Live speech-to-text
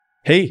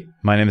Hey,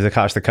 my name is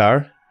Akash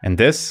Thakar, and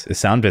this is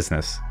Sound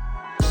Business.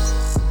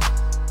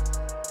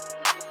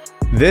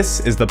 This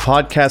is the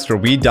podcast where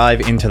we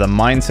dive into the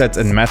mindsets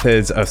and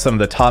methods of some of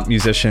the top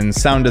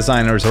musicians, sound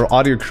designers, or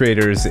audio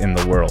creators in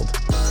the world.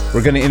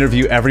 We're going to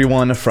interview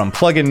everyone from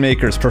plugin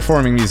makers,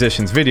 performing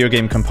musicians, video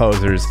game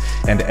composers,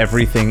 and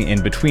everything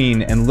in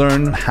between, and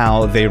learn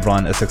how they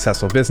run a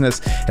successful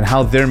business and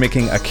how they're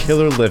making a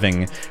killer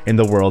living in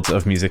the worlds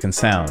of music and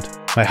sound.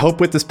 My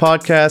hope with this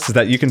podcast is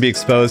that you can be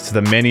exposed to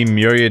the many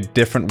myriad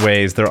different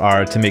ways there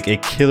are to make a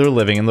killer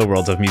living in the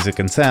worlds of music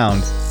and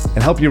sound,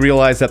 and help you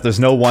realize that there's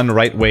no one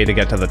right way to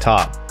get to the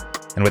top.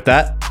 And with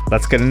that,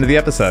 let's get into the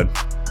episode.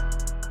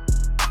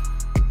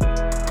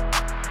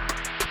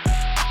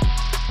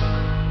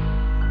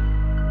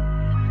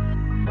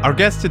 Our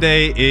guest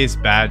today is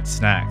Bad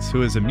Snacks,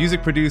 who is a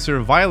music producer,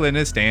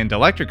 violinist, and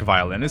electric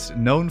violinist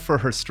known for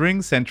her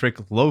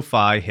string-centric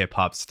lo-fi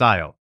hip-hop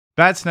style.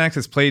 Bad Snacks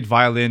has played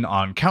violin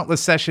on countless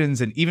sessions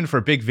and even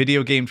for big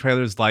video game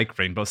trailers like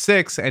Rainbow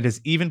Six, and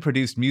has even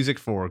produced music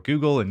for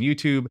Google and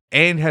YouTube,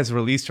 and has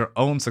released her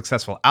own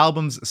successful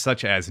albums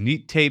such as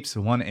Neat Tapes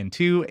 1 and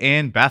 2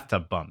 and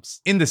Bathtub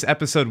Bumps. In this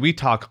episode, we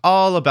talk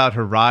all about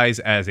her rise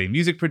as a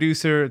music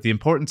producer, the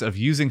importance of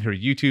using her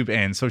YouTube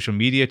and social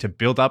media to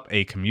build up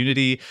a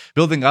community,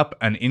 building up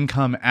an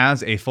income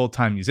as a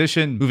full-time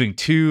musician, moving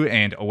to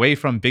and away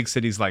from big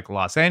cities like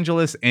Los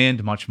Angeles,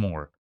 and much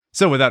more.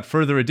 So without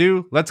further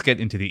ado, let's get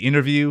into the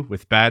interview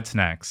with Bad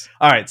Snacks.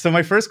 All right, so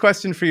my first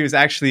question for you is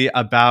actually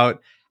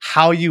about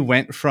how you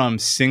went from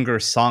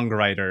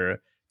singer-songwriter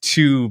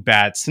to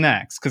Bad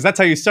Snacks, because that's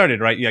how you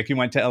started, right? You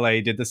went to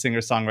LA, did the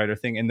singer-songwriter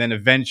thing, and then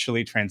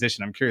eventually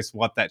transitioned. I'm curious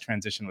what that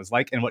transition was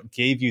like and what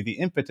gave you the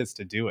impetus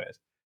to do it.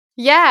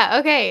 Yeah,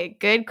 okay,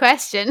 good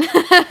question.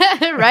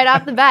 Right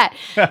off the bat.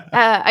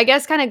 I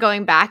guess kind of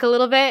going back a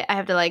little bit, I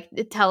have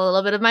to tell a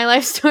little bit of my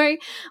life story,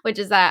 which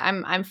is that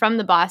I'm from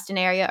the Boston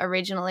area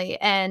originally,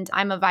 and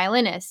I'm a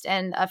violinist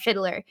and a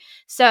fiddler.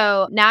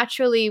 So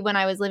naturally, when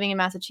I was living in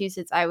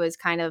Massachusetts, I was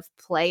kind of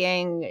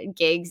playing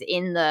gigs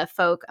in the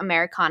folk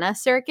Americana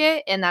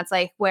circuit, and that's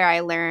like where I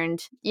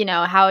learned,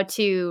 how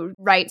to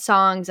write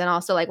songs and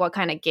also like what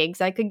kind of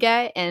gigs I could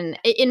get. And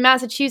in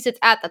Massachusetts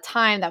at the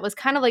time, that was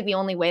kind of like the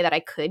only way that I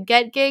could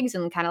get gigs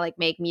and kind of like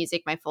make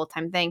music my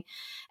full-time thing.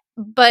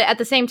 But at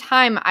the same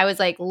time, I was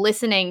like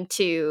listening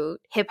to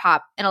hip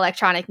hop and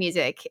electronic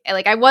music.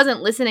 Like I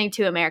wasn't listening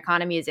to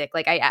Americana music.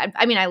 Like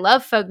I mean, I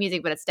love folk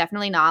music, but it's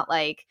definitely not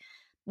like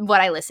what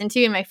I listen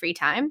to in my free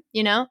time,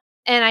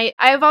 And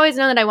I've always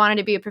known that I wanted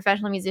to be a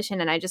professional musician,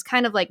 and I just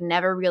kind of like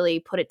never really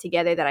put it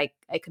together that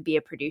I could be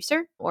a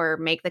producer or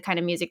make the kind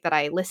of music that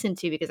I listen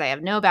to, because I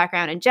have no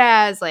background in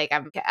jazz. Like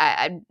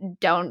I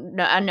don't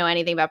know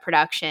anything about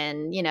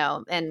production,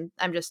 and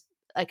I'm just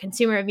a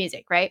consumer of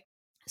music, right?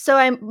 So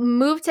I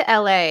moved to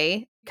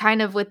LA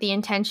kind of with the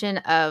intention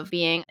of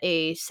being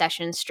a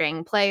session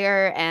string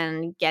player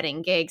and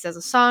getting gigs as a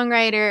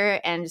songwriter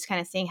and just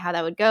kind of seeing how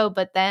that would go.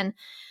 But then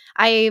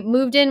I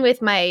moved in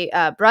with my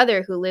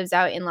brother, who lives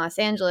out in Los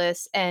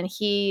Angeles, and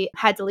he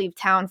had to leave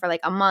town for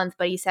like a month,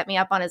 but he set me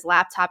up on his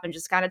laptop and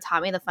just kind of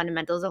taught me the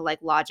fundamentals of like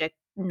Logic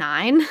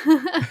 9.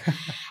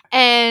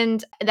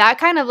 And that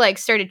kind of like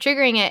started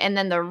triggering it. And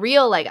then the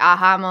real like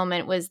aha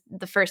moment was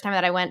the first time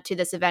that I went to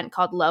this event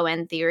called Low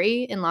End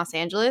Theory in Los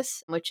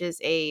Angeles, which is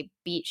a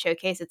beat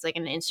showcase. It's like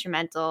an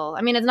instrumental.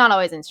 I mean, it's not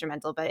always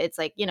instrumental, but it's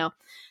like,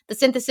 the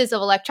synthesis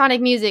of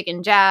electronic music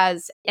and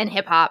jazz and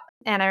hip hop.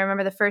 And I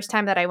remember the first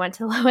time that I went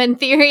to Low End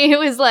Theory, it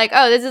was like,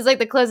 oh, this is like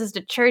the closest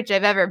to church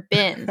I've ever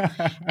been.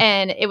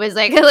 And it was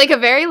like a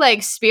very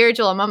like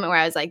spiritual moment where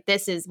I was like,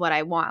 this is what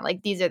I want.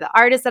 Like, these are the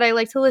artists that I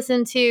like to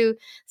listen to.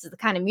 This is the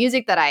kind of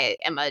music that I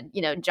am a,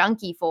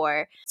 junkie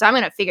for. So I'm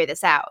going to figure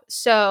this out.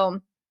 So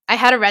I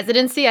had a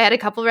residency. I had a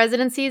couple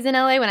residencies in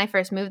LA when I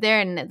first moved there,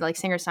 and like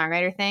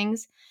singer-songwriter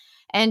things.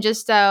 And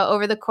just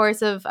over the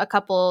course of a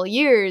couple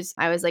years,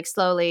 I was like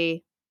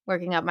slowly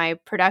working up my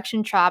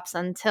production chops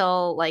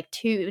until like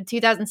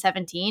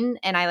 2017.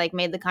 And I like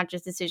made the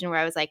conscious decision where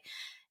I was like,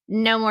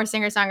 no more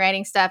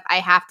singer-songwriting stuff. I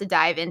have to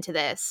dive into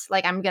this.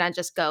 Like, I'm going to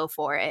just go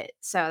for it.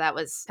 So that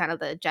was kind of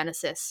the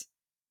genesis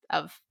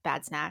of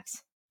Bad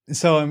Snacks.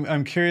 So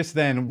I'm curious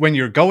then, when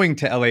you're going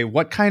to LA,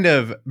 what kind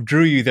of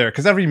drew you there?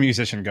 Because every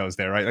musician goes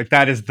there, right? Like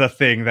that is the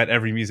thing that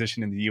every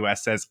musician in the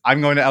US says,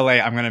 I'm going to LA,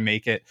 I'm going to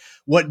make it.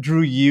 What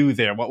drew you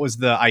there? What was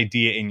the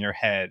idea in your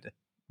head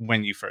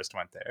when you first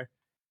went there?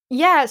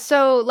 Yeah,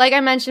 so like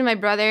I mentioned, my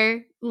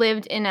brother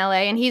lived in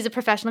LA, and he's a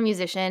professional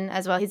musician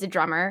as well. He's a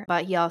drummer,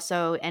 but he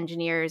also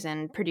engineers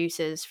and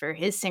produces for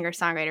his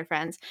singer-songwriter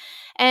friends.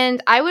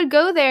 And I would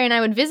go there and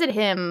I would visit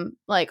him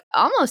like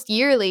almost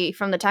yearly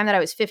from the time that I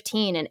was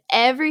 15. And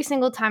every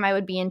single time I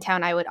would be in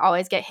town, I would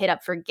always get hit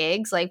up for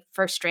gigs, like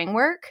for string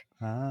work.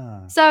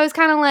 So I was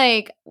kind of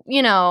like,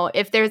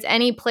 if there's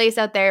any place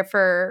out there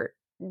for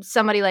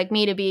somebody like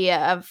me to be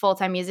a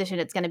full-time musician,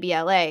 it's going to be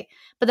LA.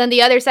 But then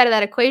the other side of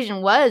that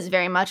equation was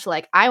very much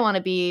like, I want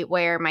to be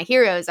where my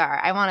heroes are.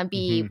 I want to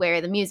be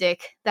where the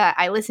music that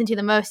I listen to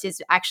the most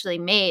is actually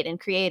made and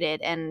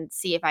created, and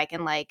see if I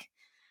can like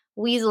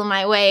weasel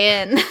my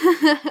way in.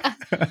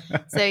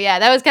 So yeah,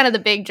 that was kind of the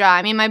big draw.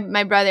 I mean,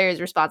 my brother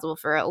is responsible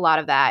for a lot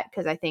of that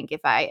because I think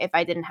if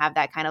I didn't have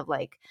that kind of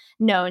like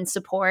known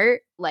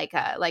support, like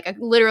a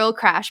literal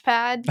crash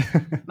pad,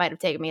 might have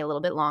taken me a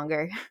little bit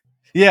longer.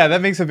 Yeah,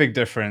 that makes a big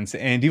difference.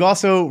 And you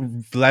also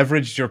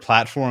leveraged your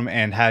platform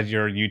and had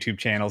your YouTube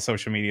channel,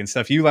 social media and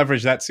stuff. You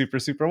leveraged that super,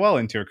 super well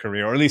into your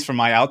career, or at least from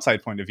my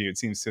outside point of view, it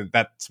seems to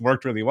that's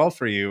worked really well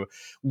for you.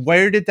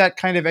 Where did that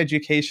kind of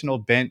educational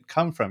bent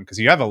come from? Because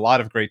you have a lot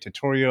of great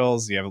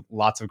tutorials, you have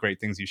lots of great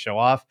things you show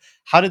off.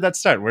 How did that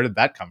start? Where did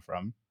that come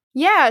from?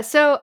 Yeah,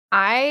 so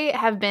I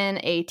have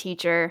been a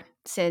teacher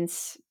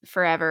since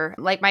forever.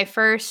 Like my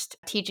first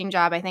teaching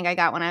job I think I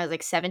got when I was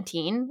like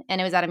 17 and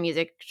it was at a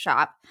music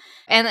shop.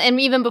 And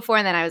even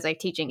before then I was like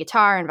teaching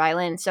guitar and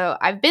violin. So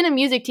I've been a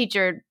music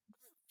teacher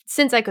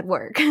since I could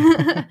work.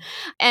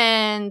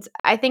 And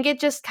I think it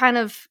just kind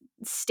of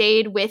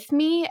stayed with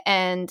me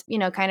and,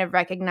 kind of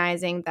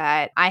recognizing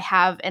that I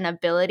have an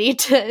ability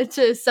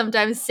to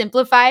sometimes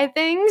simplify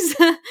things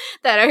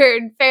that are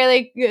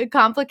fairly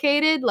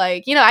complicated.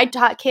 Like, I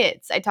taught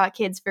kids. I taught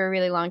kids for a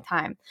really long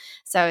time.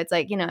 So it's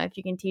like, if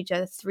you can teach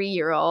a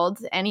 3-year-old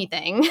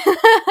anything,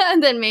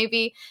 then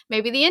maybe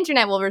the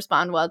internet will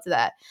respond well to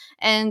that.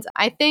 And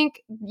I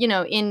think,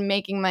 in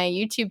making my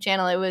YouTube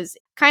channel, it was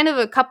kind of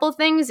a couple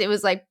things. It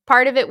was like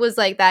part of it was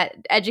like that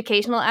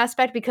educational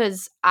aspect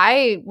because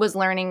I was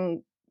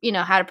learning,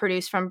 how to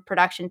produce from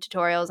production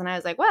tutorials. And I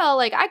was like, well,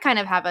 like I kind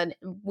of have a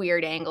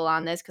weird angle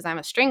on this because I'm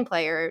a string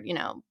player,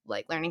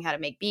 like learning how to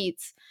make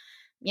beats.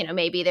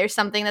 Maybe there's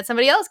something that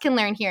somebody else can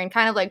learn here and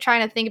kind of like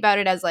trying to think about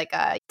it as like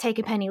a take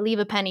a penny, leave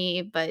a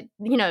penny, but,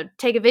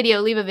 take a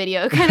video, leave a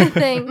video kind of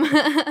thing.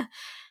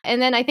 And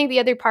then I think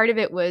the other part of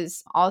it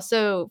was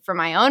also for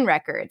my own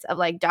records of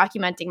like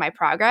documenting my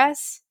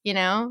progress.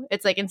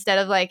 It's like instead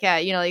of like,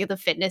 like the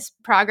fitness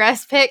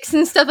progress pics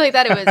and stuff like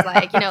that, it was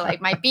like,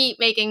 like my beat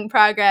making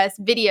progress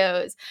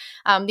videos.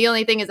 The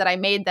only thing is that I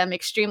made them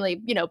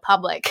extremely,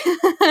 public.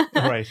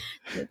 Right.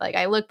 Like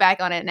I look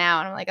back on it now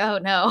and I'm like, oh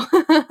no.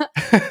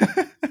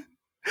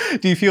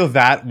 Do you feel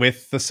that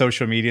with the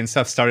social media and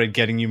stuff started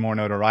getting you more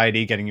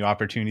notoriety, getting you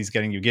opportunities,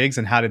 getting you gigs?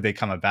 And how did they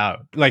come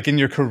about? Like in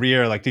your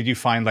career, like did you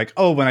find like,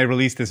 oh, when I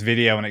released this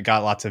video and it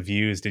got lots of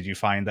views, did you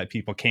find that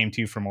people came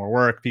to you for more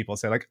work? People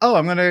say like, oh,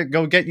 I'm gonna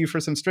go get you for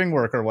some string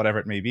work or whatever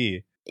it may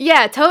be.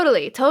 Yeah,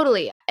 totally,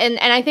 totally. And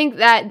I think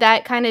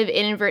that kind of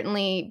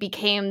inadvertently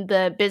became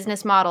the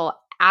business model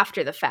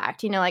after the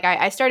fact. Like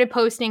I started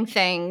posting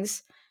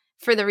things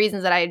for the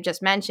reasons that I had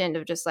just mentioned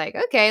of just like,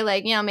 okay,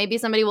 like, maybe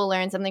somebody will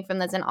learn something from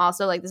this. And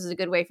also like, this is a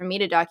good way for me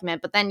to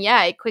document. But then,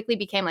 yeah, it quickly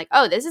became like,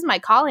 oh, this is my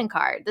calling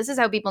card. This is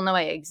how people know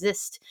I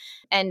exist.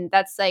 And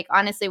that's like,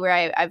 honestly,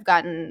 where I've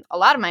gotten a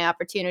lot of my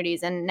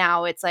opportunities. And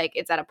now it's like,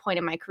 it's at a point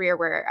in my career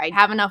where I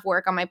have enough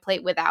work on my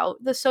plate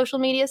without the social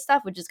media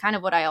stuff, which is kind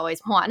of what I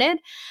always wanted.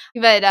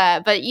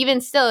 But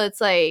even still, it's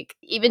like,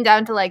 even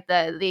down to like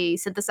the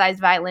synthesized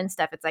violin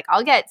stuff, it's like,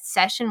 I'll get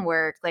session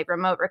work, like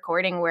remote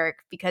recording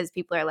work because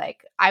people are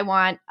like, I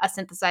want a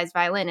synthesized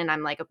violin, and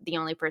I'm like the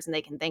only person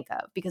they can think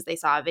of because they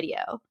saw a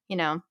video.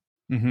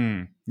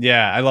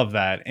 Yeah, I love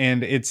that.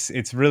 And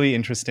it's really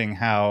interesting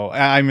how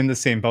I'm in the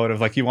same boat of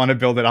like you want to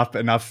build it up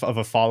enough of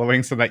a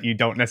following so that you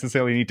don't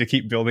necessarily need to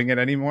keep building it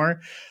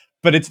anymore.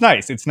 But it's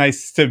nice. It's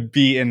nice to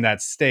be in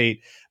that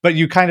state. But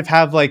you kind of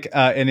have like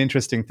an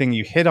interesting thing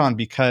you hit on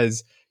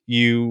because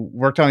you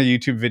worked on a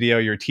YouTube video,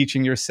 you're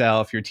teaching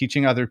yourself, you're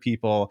teaching other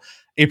people.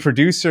 A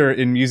producer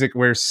in music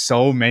wears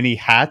so many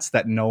hats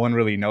that no one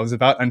really knows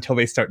about until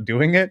they start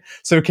doing it.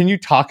 So can you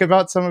talk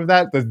about some of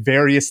that, the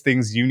various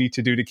things you need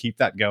to do to keep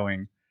that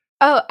going?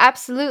 Oh,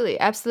 absolutely,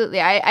 absolutely.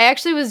 I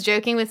actually was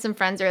joking with some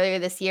friends earlier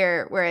this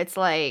year where it's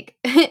like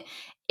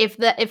if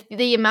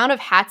the amount of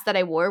hats that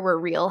I wore were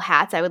real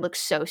hats, I would look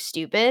so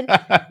stupid.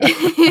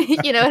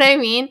 You know what I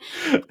mean?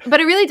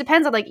 But it really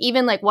depends on like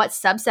even like what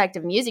subsect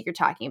of music you're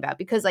talking about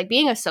because like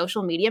being a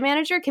social media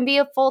manager can be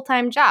a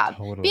full-time job.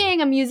 Totally.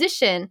 Being a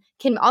musician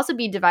can also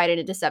be divided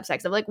into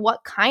subsects of like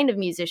what kind of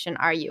musician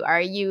are you?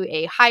 Are you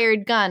a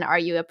hired gun? Are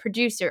you a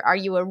producer? Are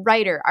you a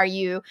writer? Are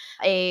you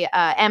a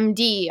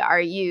MD?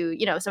 Are you,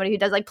 somebody who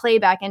does like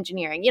playback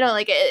engineering?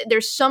 Like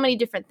there's so many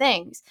different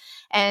things.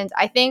 And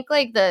I think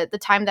like the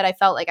time that I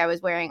felt like I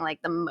was wearing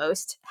like the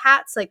most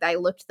hats, like I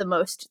looked the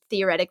most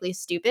theoretically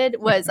stupid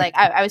was like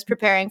I was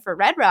preparing for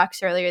Red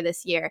Rocks earlier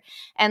this year.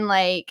 And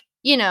like,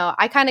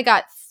 I kind of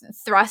got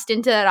thrust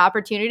into that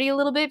opportunity a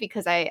little bit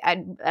because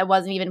I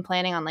wasn't even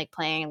planning on like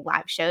playing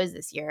live shows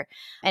this year.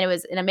 And it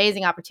was an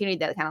amazing opportunity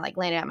that kind of like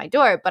landed at my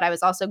door, but I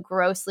was also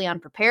grossly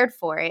unprepared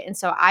for it. And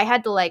so I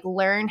had to like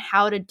learn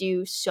how to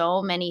do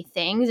so many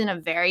things in a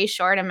very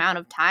short amount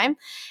of time.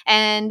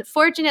 And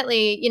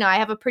fortunately, I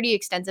have a pretty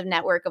extensive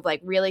network of like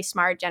really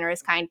smart,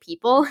 generous, kind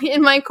people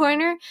in my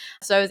corner.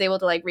 So I was able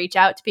to like reach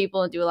out to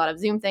people and do a lot of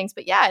Zoom things.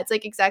 But yeah, it's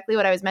like exactly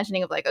what I was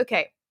mentioning of like,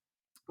 okay,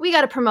 we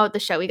got to promote the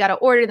show. We got to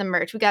order the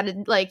merch. We got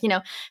to like,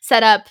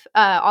 set up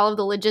all of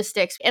the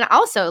logistics. And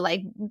also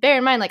like, bear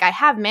in mind, like I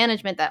have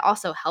management that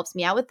also helps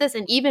me out with this.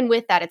 And even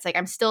with that, it's like,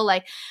 I'm still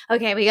like,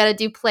 okay, we got to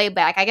do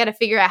playback. I got to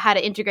figure out how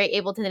to integrate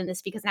Ableton in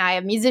this because now I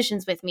have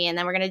musicians with me and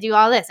then we're going to do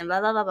all this and blah,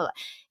 blah, blah, blah.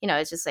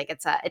 It's just like,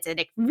 it's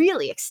a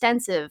really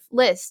extensive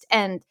list.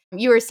 And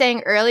you were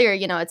saying earlier,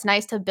 it's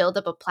nice to build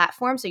up a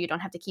platform so you don't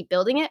have to keep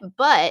building it,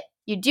 but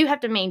you do have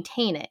to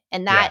maintain it.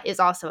 And that Yeah. is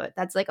also,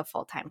 that's like a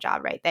full-time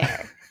job right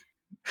there.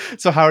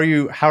 So how are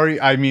you,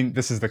 I mean,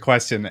 this is the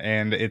question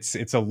and it's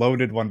a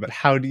loaded one, but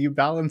how do you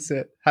balance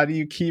it? How do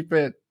you keep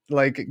it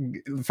like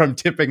from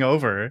tipping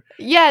over?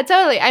 Yeah,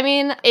 totally. I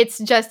mean, it's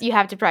just you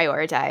have to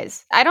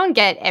prioritize. I don't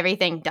get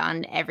everything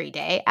done every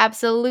day.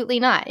 Absolutely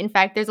not. In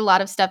fact, there's a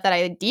lot of stuff that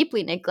I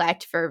deeply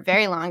neglect for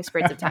very long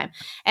spurts of time.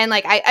 And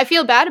like, I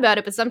feel bad about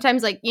it, but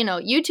sometimes, like,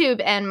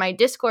 YouTube and my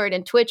Discord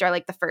and Twitch are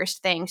like the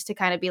first things to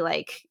kind of be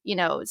like,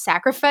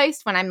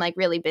 sacrificed when I'm like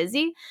really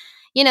busy.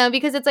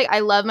 Because it's like I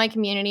love my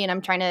community and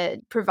I'm trying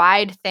to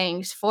provide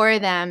things for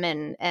them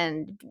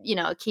and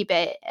keep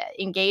it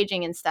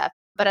engaging and stuff.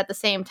 But at the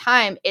same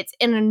time, it's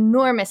an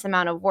enormous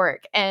amount of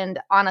work. And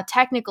on a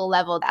technical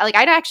level, like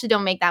I actually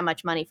don't make that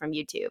much money from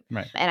YouTube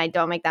Right. and I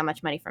don't make that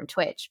much money from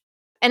Twitch.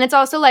 And it's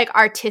also like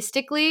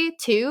artistically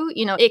too,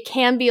 it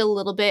can be a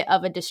little bit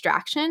of a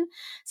distraction.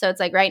 So it's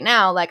like right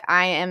now, like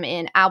I am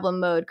in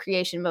album mode,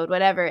 creation mode,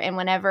 whatever. And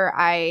whenever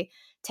I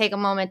take a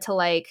moment to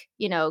like,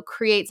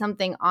 create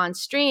something on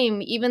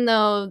stream, even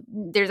though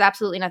there's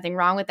absolutely nothing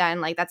wrong with that. And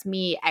like, that's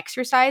me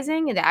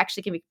exercising and it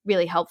actually can be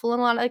really helpful in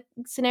a lot of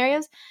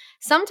scenarios.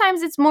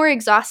 Sometimes it's more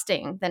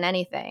exhausting than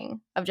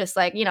anything of just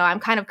like, I'm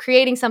kind of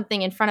creating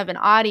something in front of an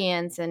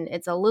audience and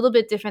it's a little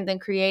bit different than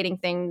creating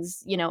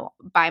things,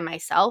 by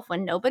myself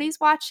when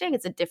nobody's watching.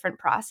 It's a different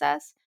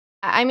process.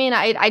 I mean,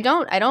 I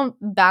don't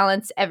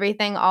balance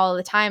everything all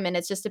the time, and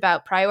it's just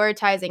about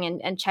prioritizing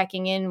and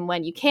checking in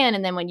when you can,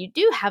 and then when you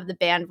do have the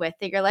bandwidth,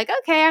 that you're like,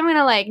 okay, I'm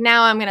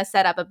gonna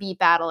set up a beat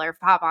battle or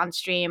pop on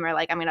stream or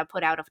like I'm gonna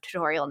put out a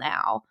tutorial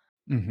now.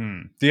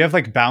 Do you have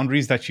like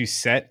boundaries that you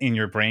set in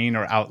your brain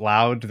or out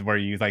loud where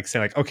you like say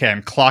like, okay,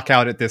 I'm clock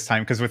out at this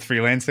time? Because with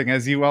freelancing,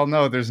 as you well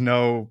know, there's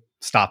no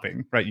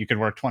stopping, right? You could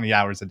work 20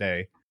 hours a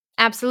day.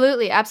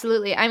 Absolutely,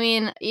 absolutely. I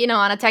mean,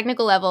 on a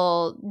technical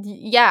level,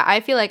 yeah, I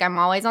feel like I'm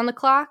always on the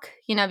clock,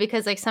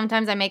 because like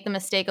sometimes I make the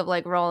mistake of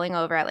like rolling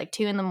over at like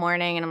 2 a.m.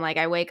 and I'm like,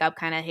 I wake up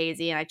kind of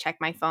hazy and I check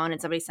my phone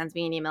and somebody sends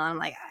me an email and I'm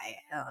like, I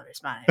don't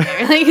respond.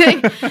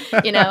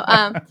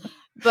 Like,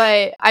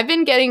 but I've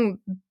been getting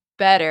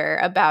better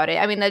about it.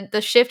 I mean,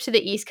 the shift to the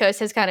East Coast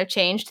has kind of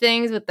changed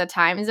things with the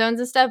time zones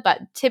and stuff,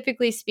 but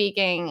typically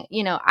speaking,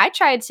 I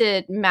tried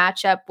to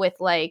match up with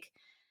like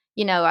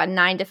a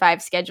 9 to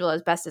 5 schedule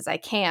as best as I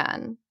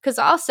can. Because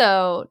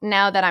also,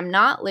 now that I'm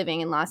not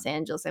living in Los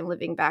Angeles, I'm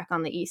living back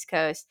on the East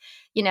Coast.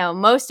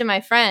 Most of my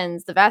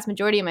friends, the vast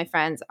majority of my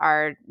friends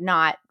are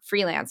not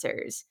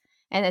freelancers.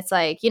 And it's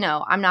like,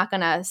 I'm not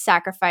going to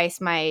sacrifice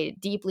my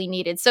deeply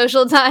needed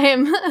social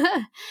time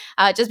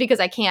just because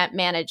I can't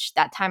manage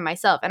that time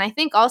myself. And I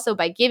think also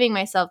by giving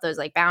myself those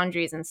like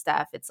boundaries and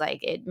stuff, it's like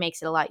it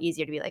makes it a lot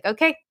easier to be like,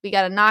 okay, we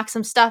got to knock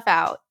some stuff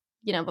out,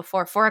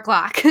 before 4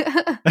 o'clock.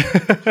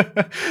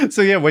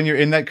 So yeah, when you're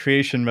in that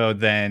creation mode,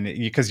 then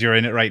because you're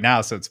in it right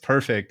now, so it's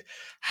perfect.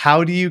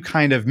 How do you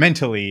kind of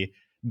mentally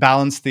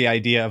balance the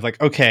idea of like,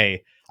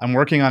 okay, I'm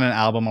working on an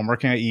album, I'm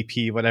working on an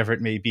EP, whatever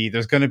it may be.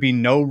 There's going to be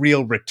no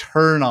real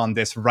return on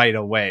this right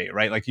away,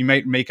 right? Like you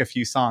might make a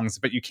few songs,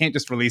 but you can't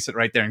just release it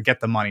right there and get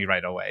the money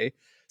right away.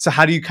 So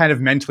how do you kind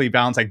of mentally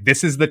balance like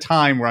this is the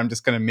time where I'm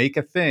just going to make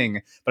a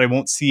thing, but I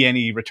won't see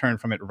any return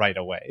from it right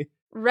away?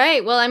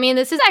 Right. Well, I mean,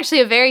 this is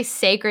actually a very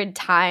sacred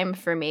time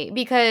for me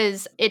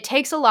because it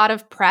takes a lot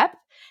of prep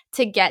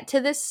to get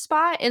to this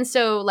spot. And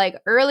so, like,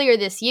 earlier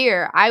this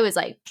year, I was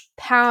like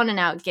pounding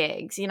out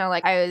gigs,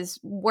 like I was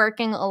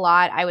working a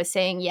lot. I was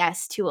saying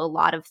yes to a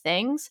lot of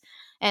things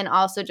and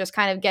also just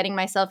kind of getting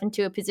myself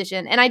into a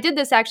position. And I did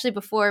this actually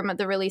before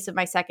the release of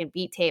my second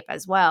beat tape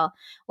as well,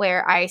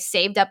 where I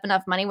saved up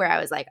enough money where I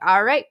was like,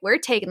 all right, we're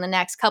taking the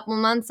next couple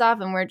months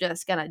off and we're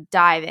just going to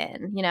dive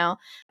in.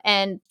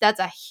 And that's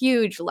a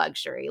huge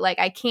luxury. Like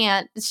I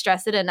can't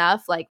stress it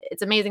enough. Like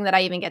it's amazing that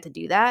I even get to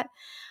do that.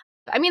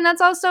 I mean,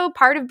 that's also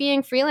part of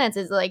being freelance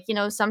is like,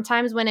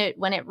 sometimes when it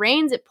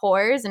rains, it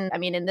pours. And I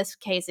mean, in this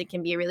case, it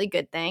can be a really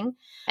good thing.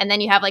 And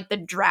then you have like the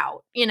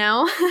drought.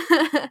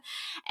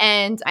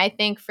 And I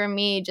think for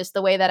me, just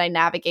the way that I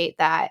navigate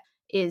that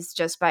is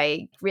just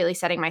by really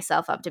setting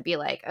myself up to be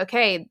like,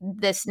 okay,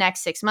 this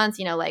next 6 months,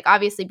 like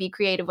obviously be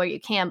creative where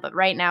you can, but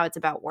right now it's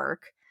about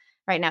work.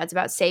 Right now it's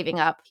about saving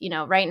up.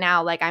 Right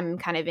now, like I'm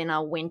kind of in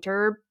a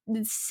winter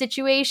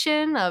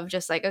situation of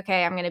just like,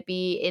 okay, I'm going to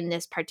be in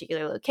this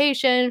particular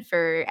location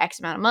for X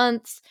amount of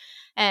months.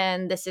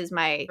 And this is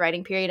my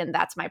writing period. And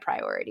that's my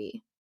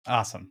priority.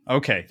 Awesome.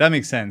 Okay, that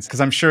makes sense.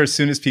 Because I'm sure as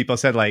soon as people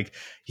said like,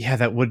 yeah,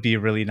 that would be a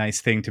really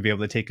nice thing to be able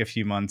to take a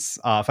few months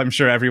off, I'm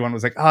sure everyone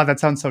was like, oh, that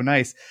sounds so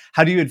nice.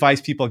 How do you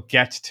advise people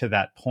get to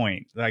that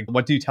point? Like,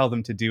 what do you tell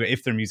them to do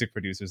if they're music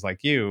producers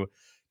like you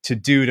to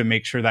do to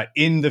make sure that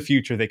in the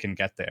future they can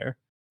get there?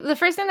 The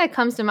first thing that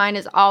comes to mind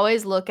is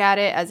always look at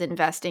it as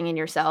investing in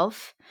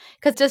yourself.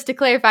 Because just to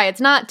clarify,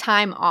 it's not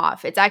time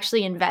off, it's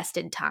actually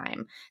invested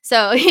time.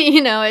 So,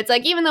 it's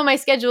like even though my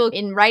schedule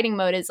in writing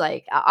mode is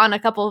like on a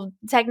couple of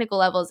technical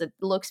levels, it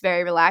looks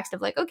very relaxed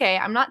of like, okay,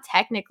 I'm not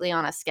technically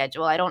on a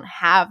schedule. I don't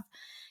have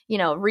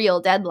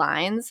real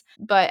deadlines.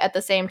 But at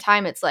the same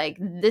time, it's like,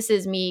 this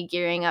is me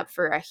gearing up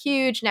for a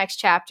huge next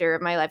chapter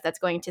of my life that's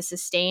going to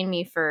sustain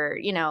me for,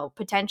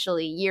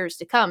 potentially years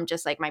to come,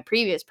 just like my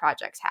previous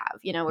projects have,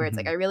 where it's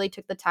like, I Mhm. really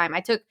took the time.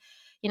 I took,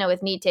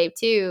 with Need Tape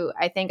too,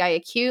 I think I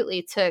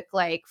acutely took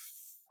like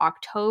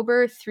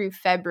October through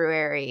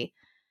February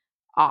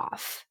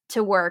off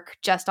to work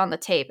just on the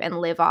tape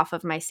and live off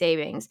of my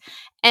savings.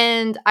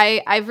 And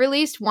I've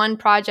released one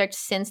project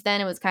since then.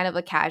 It was kind of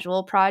a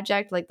casual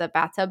project, like the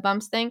bathtub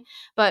bumps thing.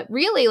 But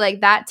really, like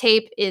that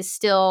tape is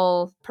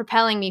still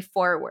propelling me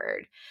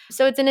forward.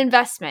 So it's an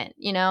investment,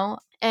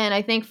 And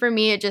I think for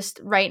me, it just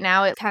right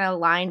now it kind of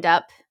lined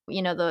up.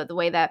 The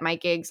way that my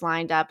gigs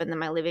lined up and then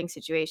my living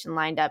situation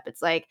lined up,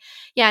 it's like,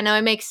 yeah, no,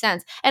 it makes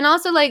sense. And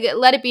also, like,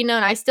 let it be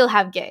known, I still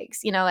have gigs,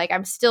 like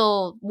I'm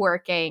still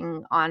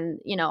working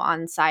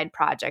on side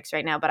projects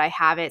right now, but I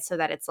have it so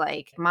that it's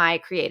like my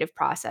creative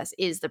process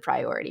is the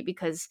priority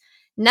because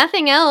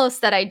nothing else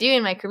that I do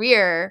in my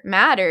career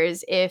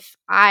matters if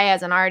I,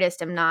 as an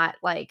artist, am not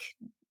like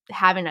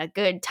having a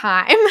good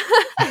time,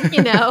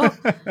 you know?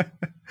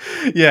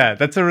 Yeah,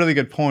 that's a really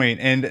good point.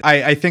 And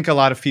I think a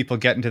lot of people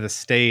get into the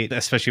state,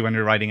 especially when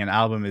you're writing an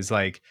album, is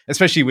like,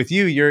 especially with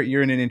you,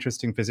 you're in an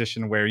interesting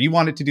position where you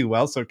want it to do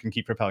well so it can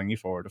keep propelling you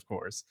forward, of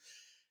course.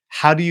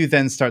 How do you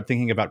then start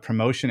thinking about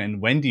promotion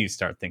and when do you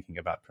start thinking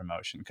about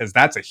promotion? Because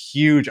that's a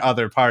huge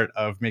other part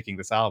of making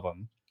this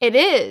album. It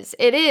is.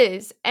 It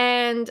is.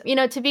 And,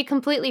 to be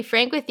completely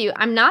frank with you,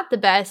 I'm not the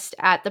best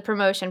at the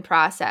promotion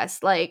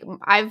process. Like,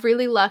 I've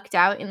really lucked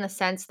out in the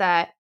sense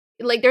that,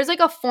 like, there's like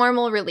a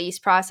formal release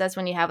process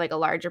when you have like a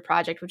larger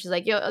project, which is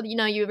like,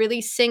 you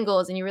release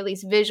singles and you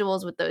release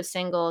visuals with those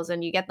singles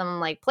and you get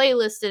them like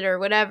playlisted or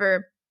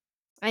whatever.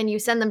 And you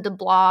send them to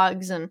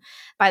blogs. And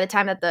by the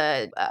time that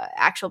the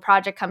actual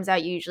project comes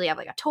out, you usually have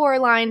like a tour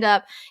lined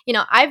up.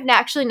 I've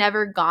actually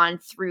never gone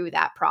through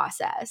that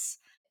process,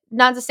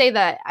 not to say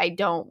that I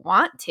don't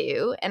want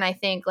to. And I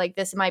think like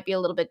this might be a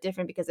little bit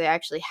different because I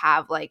actually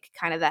have like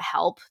kind of the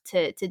help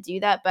to do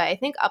that. But I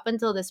think up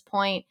until this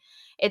point,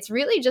 it's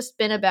really just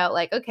been about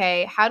like,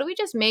 okay, how do we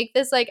just make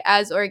this like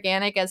as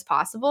organic as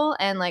possible?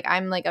 And like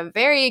I'm like a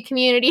very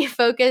community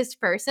focused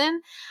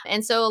person.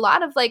 And so a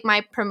lot of like my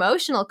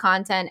promotional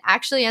content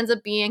actually ends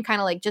up being kind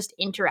of like just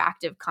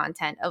interactive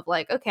content of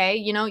like, okay,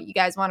 you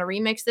guys want to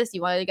remix this?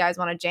 You guys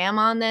want to jam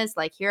on this?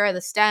 Like here are the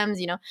stems.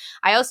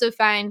 I also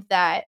find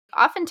that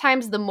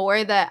oftentimes the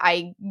more that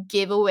I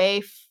give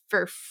away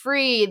for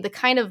free, the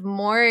kind of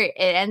more it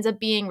ends up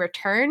being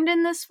returned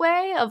in this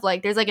way of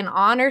like there's like an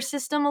honor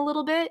system a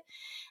little bit.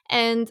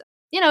 And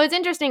it's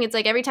interesting. It's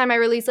like every time I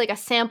release like a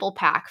sample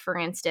pack, for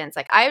instance,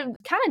 like I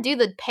kind of do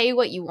the pay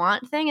what you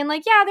want thing. And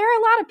like, yeah, there are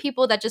a lot of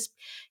people that just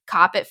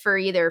cop it for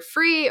either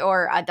free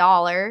or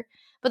 $1.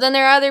 But then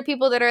there are other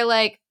people that are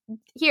like,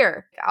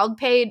 here, I'll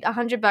pay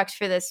 $100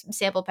 for this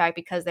sample pack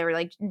because they were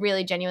like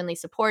really genuinely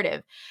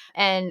supportive.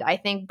 And I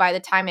think by the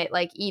time it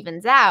like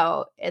evens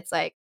out, it's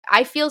like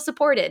I feel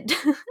supported.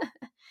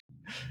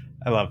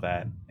 I love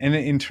that. And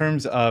in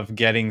terms of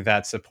getting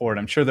that support,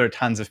 I'm sure there are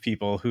tons of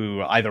people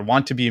who either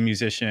want to be a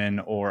musician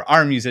or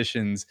are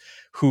musicians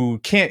who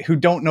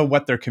don't know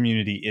what their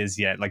community is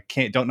yet, like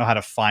don't know how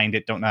to find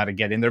it, don't know how to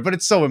get in there, but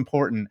it's so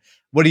important.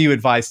 What do you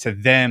advise to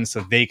them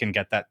so they can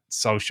get that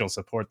social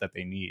support that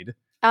they need?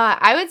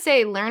 I would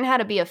say learn how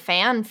to be a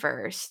fan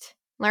first.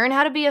 Learn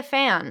how to be a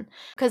fan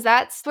because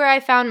that's where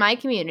I found my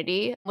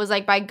community was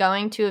like by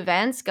going to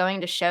events, going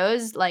to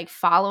shows, like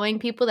following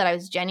people that I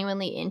was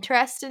genuinely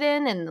interested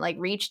in and like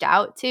reached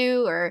out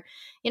to or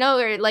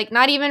like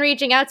not even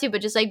reaching out to,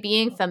 but just like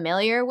being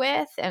familiar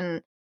with.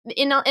 And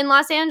in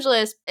Los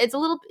Angeles, it's a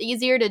little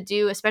easier to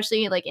do,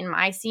 especially like in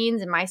my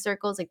scenes, in my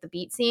circles, like the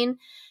beat scene,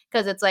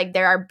 because it's like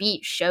there are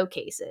beat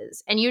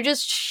showcases and you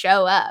just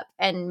show up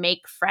and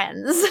make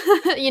friends,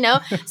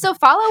 So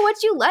follow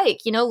what you like,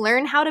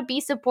 learn how to be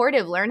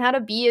supportive, learn how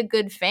to be a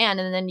good fan.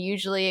 And then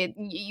usually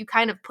you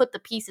kind of put the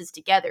pieces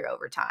together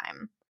over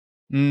time.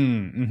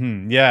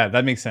 Yeah,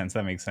 that makes sense.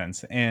 That makes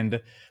sense.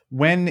 And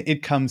when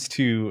it comes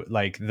to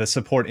like the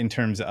support in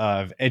terms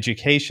of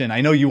education, I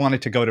know you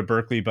wanted to go to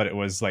Berkeley, but it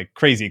was like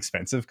crazy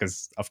expensive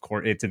because, of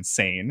course, it's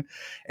insane.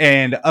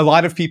 And a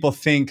lot of people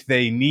think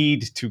they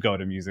need to go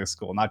to music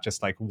school, not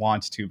just like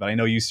want to. But I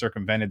know you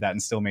circumvented that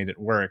and still made it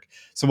work.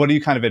 So, what do you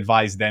kind of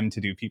advise them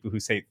to do? People who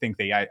say think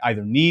they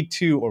either need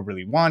to or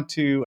really want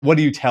to. What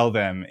do you tell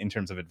them in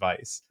terms of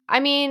advice? I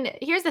mean,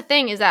 here's the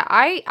thing is that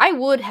I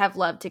would have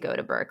loved to go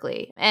to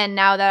Berkeley. And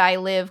now that I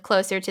live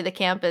closer to the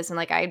campus and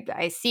like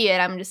I see it,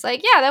 I'm just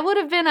like, yeah, that would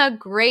have been a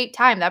great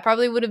time. That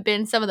probably would have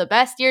been some of the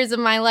best years of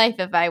my life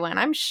if I went,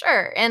 I'm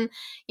sure. And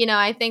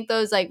I think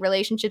those like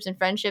relationships and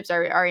friendships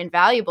are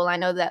invaluable. I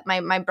know that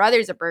my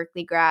brother's a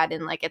Berkeley grad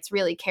and like it's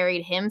really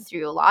carried him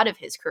through a lot of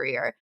his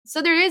career.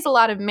 So there is a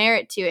lot of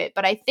merit to it,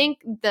 but I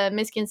think the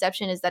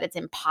misconception is that it's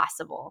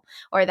impossible,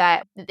 or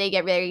that they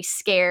get very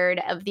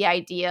scared of the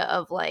idea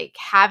of like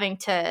having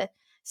to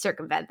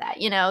circumvent that,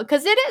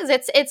 because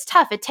it's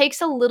tough. It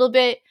takes a little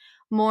bit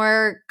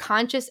more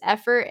conscious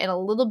effort and a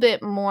little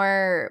bit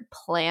more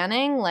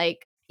planning,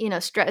 like,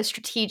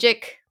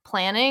 strategic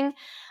planning.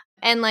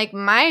 And like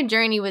my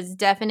journey was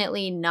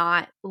definitely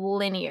not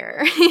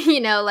linear.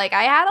 Like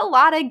I had a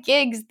lot of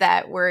gigs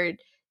that were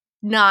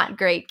not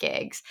great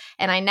gigs.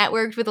 And I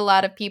networked with a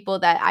lot of people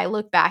that I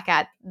look back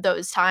at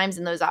those times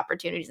and those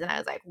opportunities and I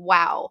was like,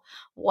 wow,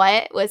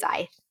 what was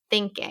I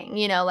thinking?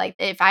 Like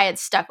if I had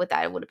stuck with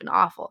that, it would have been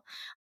awful.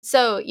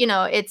 So,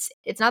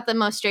 it's not the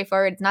most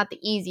straightforward, it's not the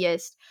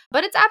easiest,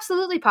 but it's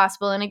absolutely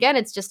possible. And again,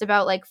 it's just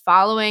about like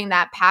following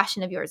that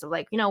passion of yours of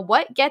like,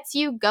 what gets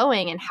you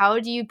going and how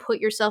do you put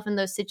yourself in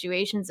those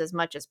situations as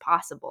much as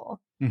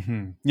possible?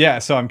 Yeah,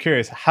 so I'm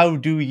curious, how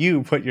do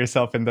you put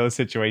yourself in those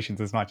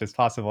situations as much as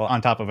possible, on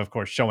top of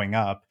course, showing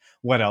up?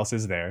 What else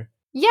is there?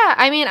 Yeah,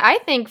 I mean, I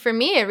think for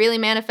me, it really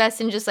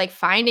manifests in just like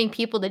finding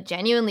people to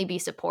genuinely be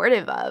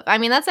supportive of. I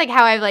mean, that's like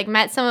how I've like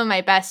met some of my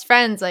best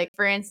friends. Like,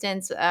 for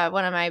instance,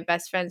 one of my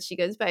best friends, she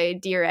goes by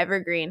Dear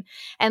Evergreen.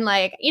 And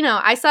like,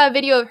 I saw a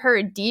video of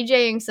her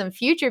DJing some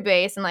future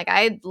bass, and like,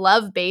 I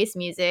love bass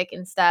music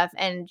and stuff.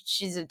 And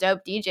she's a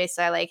dope DJ.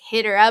 So I like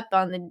hit her up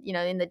on the,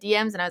 in the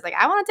DMs, and I was like,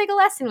 I want to take a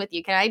lesson with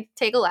you. Can I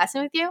take a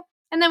lesson with you?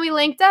 And then we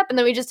linked up and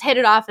then we just hit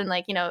it off and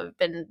like,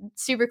 been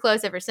super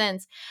close ever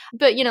since.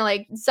 But,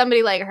 like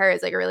somebody like her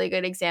is like a really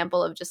good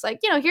example of just like,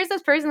 here's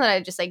this person that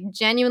I just like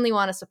genuinely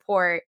want to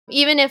support,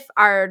 even if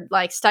our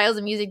like styles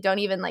of music don't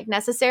even like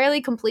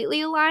necessarily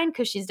completely align,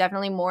 because she's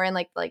definitely more in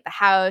like the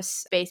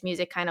house based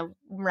music kind of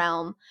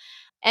realm.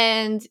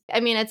 And I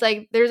mean, it's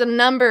like there's a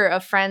number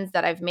of friends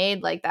that I've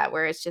made like that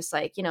where it's just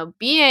like,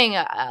 being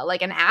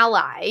like an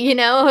ally,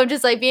 of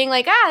just like being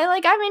like,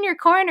 like I'm in your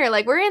corner,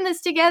 like we're in this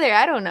together.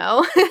 I don't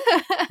know.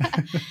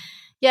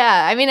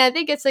 Yeah, I mean, I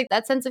think it's like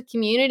that sense of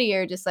community,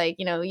 or just like,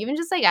 even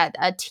just like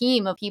a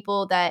team of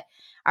people that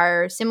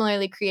are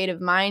similarly creative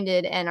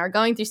minded and are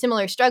going through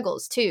similar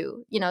struggles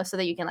too, so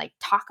that you can like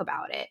talk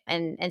about it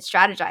and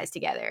strategize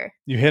together.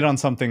 You hit on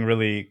something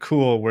really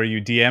cool where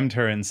you DM'd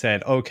her and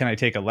said, "Oh, can I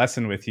take a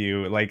lesson with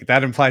you?" Like,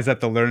 that implies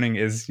that the learning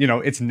is,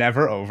 it's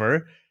never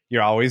over.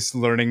 You're always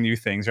learning new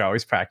things, you're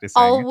always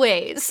practicing.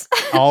 Always.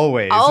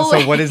 Always.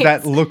 So what does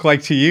that Always. look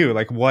like to you?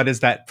 Like, what does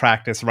that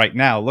practice right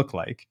now look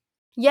like?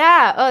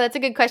 Yeah. Oh, that's a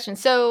good question.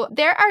 So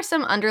there are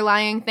some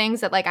underlying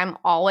things that like I'm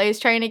always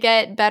trying to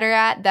get better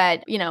at,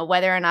 that,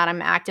 whether or not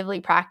I'm actively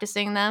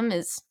practicing them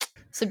is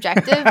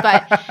subjective.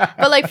 But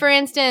like for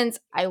instance,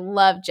 I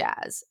love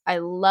jazz. I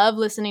love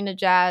listening to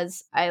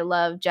jazz. I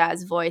love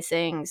jazz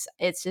voicings.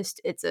 It's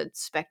a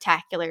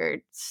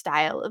spectacular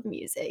style of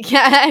music.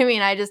 Yeah. I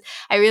mean,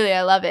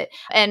 I love it.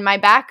 And my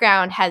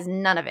background has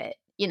none of it,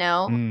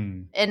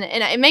 Mm. and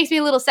it makes me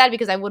a little sad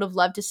because I would have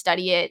loved to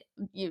study it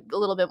a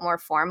little bit more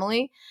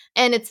formally.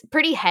 And it's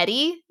pretty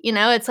heady,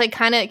 it's like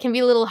kind of, it can be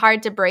a little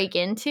hard to break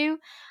into.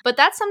 But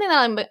that's something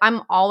that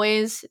I'm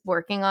always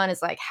working on,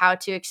 is like how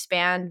to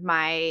expand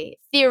my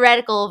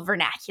theoretical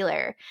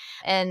vernacular.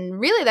 And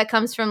really that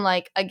comes from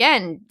like,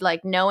 again,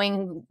 like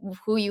knowing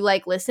who you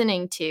like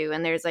listening to,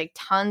 and there's like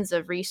tons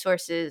of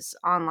resources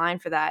online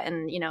for that.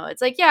 And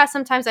it's like, yeah,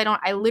 sometimes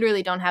I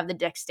literally don't have the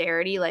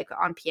dexterity like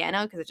on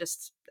piano,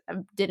 because I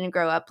didn't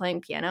grow up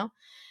playing piano.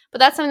 But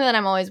that's something that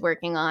I'm always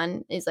working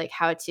on, is like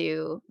how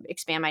to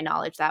expand my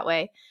knowledge that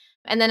way.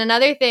 And then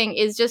another thing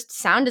is just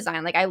sound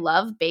design. Like I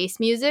love bass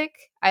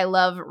music. I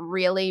love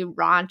really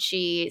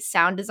raunchy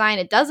sound design.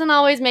 It doesn't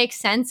always make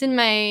sense in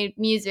my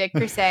music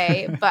per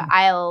se, but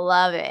I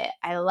love it.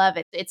 I love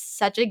it. It's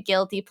such a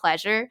guilty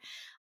pleasure.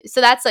 So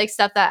that's like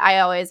stuff that I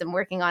always am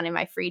working on in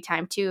my free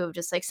time too, of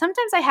just like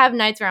sometimes I have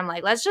nights where I'm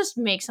like, let's just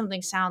make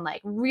something sound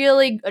like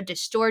really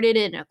distorted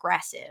and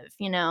aggressive,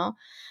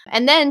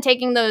 and then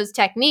taking those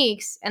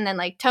techniques and then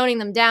like toning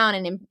them down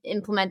and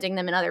implementing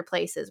them in other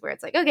places where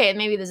it's like, okay,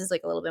 maybe this is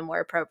like a little bit more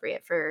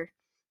appropriate for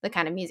the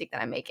kind of music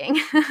that I'm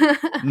making.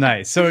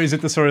 Nice. So is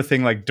it the sort of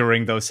thing like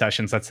during those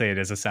sessions, let's say it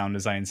is a sound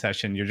design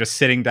session, you're just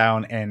sitting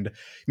down and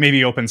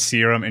maybe open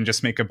Serum and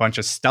just make a bunch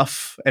of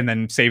stuff and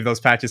then save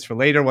those patches for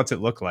later? What's it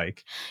look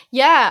like?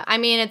 Yeah, I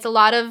mean, it's a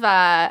lot of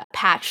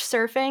patch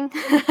surfing.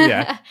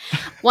 Yeah.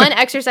 One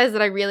exercise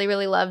that I really,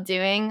 really love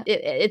doing,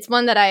 it's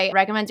one that I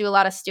recommend to a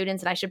lot of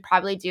students, and I should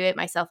probably do it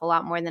myself a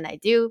lot more than I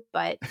do,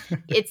 but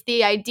it's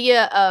the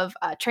idea of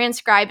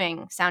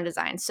transcribing sound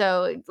design.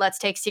 So let's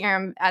take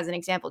Serum as an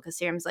example, because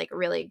Serum is like a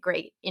really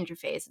great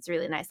interface. It's a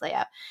really nice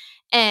layout.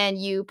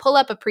 And you pull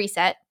up a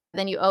preset,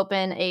 then you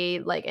open a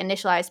like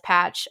initialized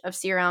patch of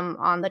Serum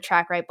on the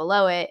track right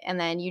below it, and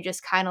then you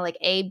just kind of like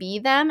A/B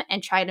them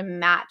and try to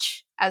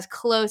match as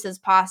close as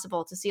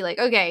possible to see like,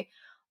 okay,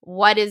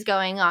 what is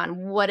going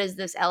on? What is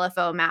this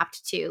LFO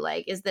mapped to?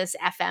 Like, is this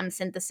FM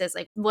synthesis?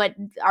 Like, what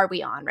are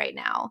we on right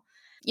now?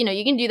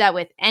 You can do that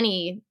with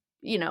any,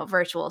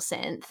 virtual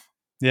synth.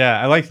 Yeah,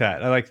 I like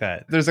that. I like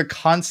that. There's a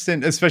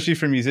constant, especially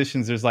for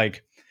musicians, there's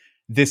like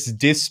this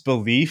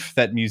disbelief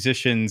that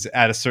musicians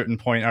at a certain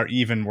point are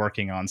even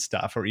working on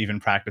stuff or even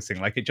practicing.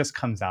 Like it just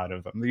comes out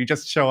of them. You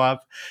just show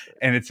up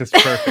and it's just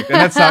perfect. And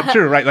that's not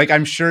true, right? Like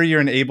I'm sure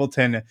you're in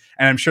Ableton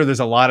and I'm sure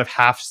there's a lot of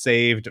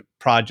half-saved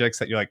projects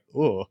that you're like,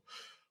 oh,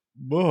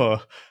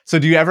 ugh. So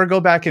do you ever go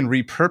back and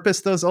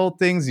repurpose those old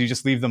things? You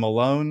just leave them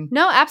alone?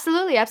 No,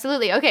 absolutely,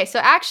 absolutely. Okay, so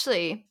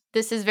actually,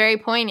 this is very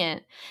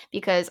poignant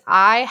because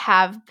I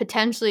have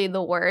potentially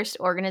the worst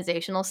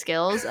organizational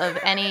skills of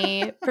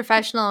any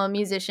professional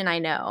musician I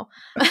know.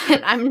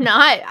 And I'm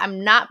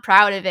not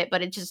proud of it,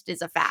 but it just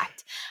is a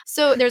fact.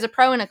 So there's a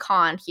pro and a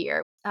con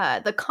here.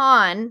 The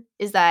con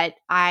is that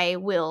I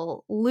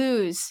will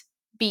lose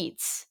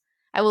beats.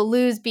 I will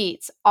lose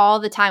beats all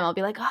the time. I'll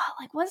be like, oh,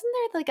 like wasn't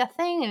there like a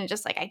thing? And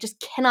just like I just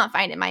cannot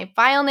find it. My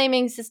file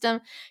naming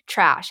system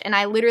trash. And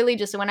I literally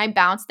just, when I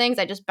bounce things,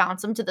 I just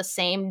bounce them to the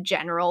same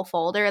general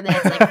folder. And then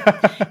it's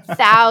like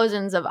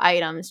thousands of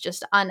items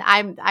just on.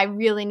 I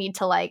really need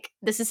to like,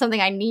 this is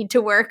something I need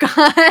to work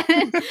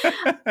on.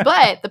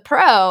 But the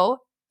pro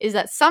is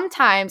that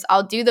sometimes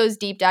I'll do those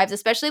deep dives,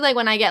 especially like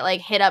when I get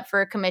like hit up for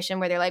a commission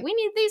where they're like, we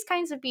need these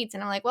kinds of beats.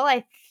 And I'm like, well,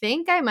 I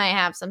think I might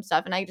have some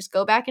stuff. And I just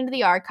go back into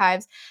the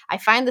archives. I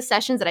find the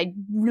sessions that I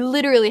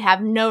literally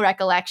have no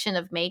recollection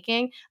of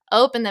making,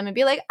 open them and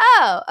be like,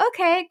 oh,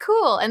 okay,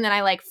 cool. And then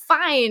I like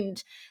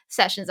find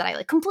sessions that I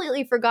like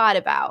completely forgot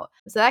about.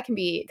 So that can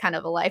be kind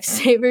of a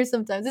lifesaver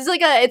sometimes. It's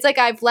like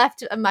I've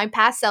left my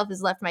past self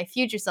has left my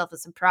future self a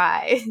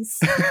surprise.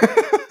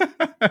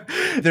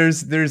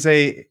 There's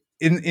a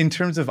in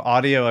terms of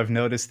audio, I've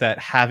noticed that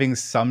having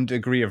some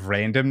degree of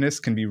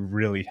randomness can be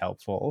really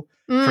helpful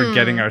for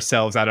getting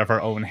ourselves out of our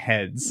own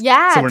heads.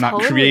 Yeah, So we're not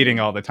totally. creating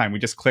all the time. We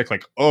just click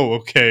like, oh,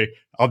 okay,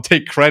 I'll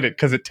take credit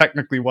because it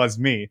technically was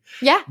me.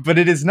 Yeah. But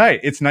it is nice.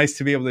 It's nice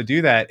to be able to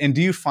do that. And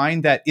do you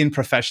find that in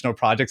professional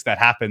projects that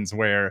happens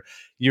where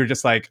you're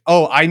just like,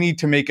 oh, I need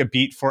to make a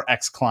beat for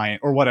X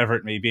client or whatever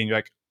it may be. And you're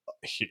like,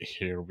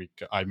 here we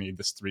go. I made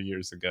this 3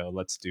 years ago.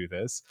 Let's do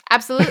this.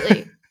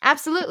 Absolutely.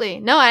 Absolutely.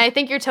 No, I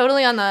think you're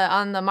totally on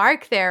the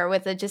mark there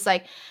with it, just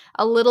like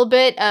a little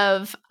bit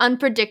of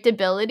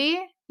unpredictability,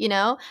 you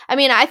know? I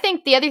mean, I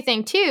think the other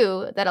thing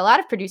too that a lot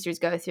of producers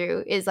go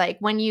through is like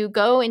when you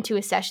go into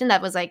a session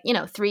that was like,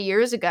 3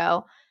 years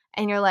ago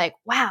and you're like,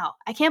 "Wow,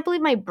 I can't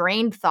believe my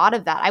brain thought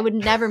of that. I would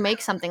never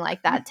make something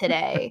like that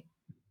today."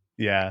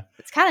 Yeah.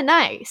 It's kind of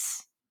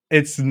nice.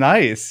 It's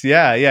nice.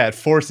 Yeah, yeah.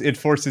 It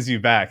forces you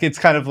back. It's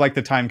kind of like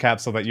the time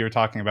capsule that you were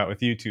talking about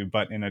with YouTube,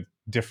 but in a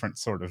different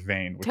sort of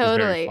vein, which is very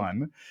Totally.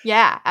 fun.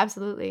 Yeah,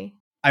 absolutely.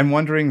 I'm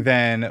wondering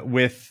then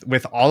with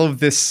all of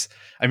this,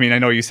 I mean, I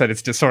know you said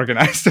it's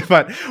disorganized,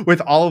 but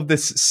with all of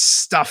this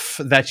stuff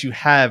that you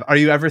have, are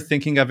you ever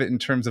thinking of it in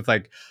terms of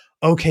like,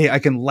 okay, I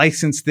can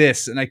license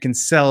this and I can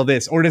sell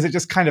this, or does it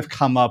just kind of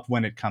come up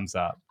when it comes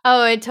up?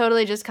 Oh, it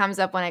totally just comes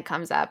up when it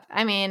comes up.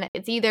 I mean,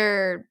 it's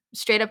either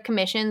straight up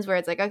commissions where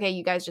it's like, okay,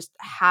 you guys just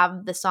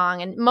have the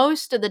song, and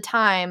most of the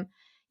time,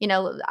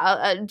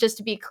 just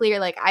to be clear,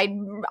 like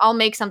I'll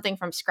make something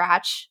from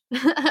scratch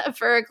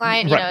for a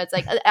client. Right. It's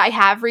like I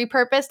have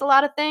repurposed a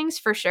lot of things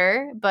for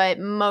sure, but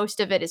most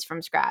of it is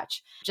from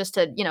scratch, just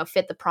to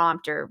fit the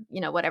prompt or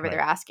whatever they're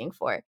Right. asking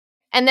for.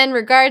 And then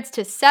regards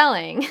to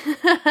selling,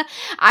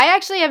 I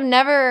actually have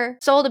never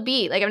sold a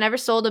beat. Like I've never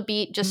sold a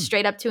beat just Hmm.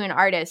 straight up to an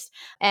artist.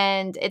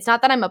 And it's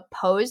not that I'm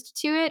opposed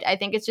to it. I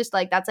think it's just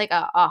like that's like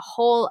a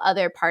whole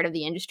other part of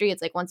the industry.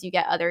 It's like once you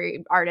get other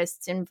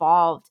artists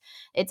involved,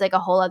 it's like a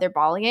whole other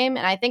ballgame.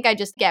 And I think I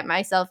just get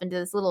myself into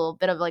this little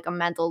bit of like a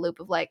mental loop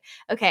of like,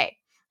 okay,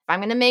 if I'm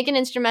going to make an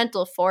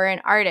instrumental for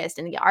an artist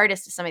and the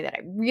artist is somebody that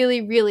I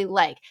really, really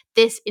like,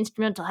 this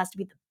instrumental has to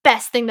be the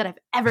best thing that I've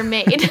ever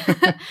made.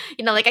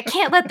 Like I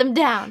can't let them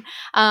down.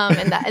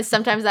 And that is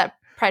sometimes that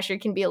pressure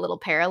can be a little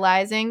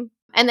paralyzing.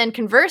 And then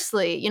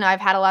conversely,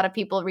 I've had a lot of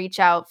people reach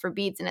out for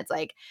beats and it's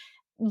like,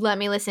 let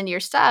me listen to your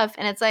stuff.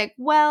 And it's like,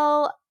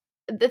 well,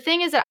 the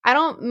thing is that I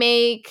don't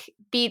make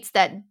beats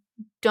that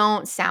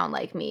don't sound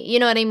like me. You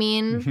know what I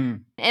mean?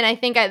 Mhm. And I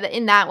think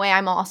in that way,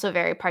 I'm also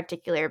very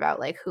particular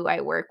about like who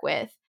I work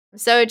with.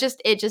 So it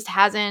just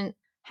hasn't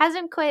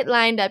quite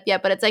lined up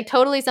yet, but it's like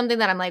totally something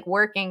that I'm like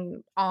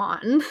working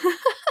on.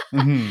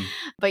 Mhm.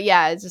 But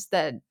yeah, it's just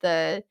that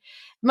the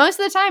most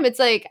of the time it's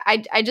like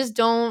I just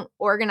don't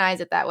organize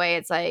it that way.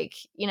 It's like,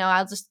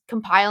 I'll just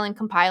compile and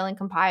compile and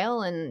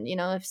compile and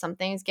if some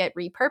things get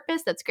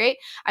repurposed, that's great.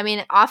 I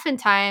mean,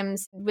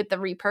 oftentimes with the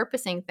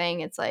repurposing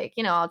thing, it's like,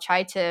 I'll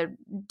try to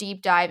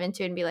deep dive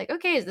into it and be like,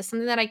 okay, is this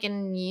something that I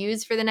can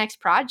use for the next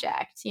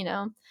project,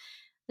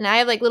 And I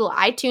have like little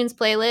iTunes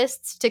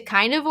playlists to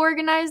kind of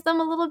organize them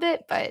a little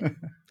bit, but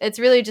it's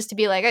really just to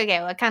be like,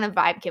 okay, what kind of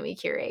vibe can we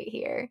curate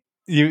here?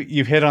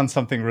 You hit on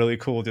something really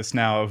cool just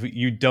now of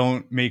you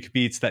don't make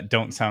beats that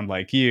don't sound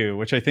like you,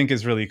 which I think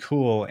is really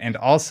cool. And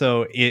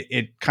also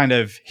it kind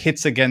of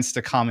hits against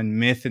a common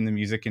myth in the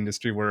music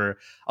industry where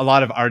a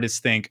lot of artists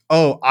think,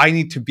 oh, I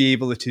need to be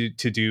able to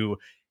do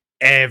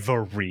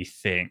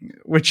everything,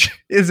 which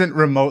isn't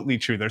remotely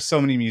true. There's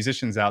so many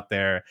musicians out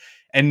there.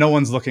 and no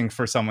one's looking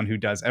for someone who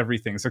does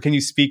everything. So can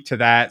you speak to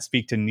that,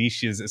 speak to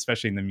niches,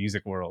 especially in the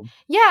music world?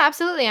 Yeah,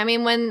 absolutely.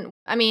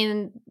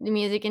 The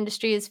music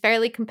industry is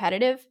fairly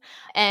competitive,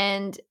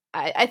 and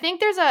I think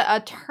there's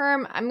a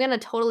term. I'm gonna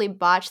totally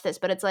botch this,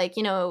 but it's like,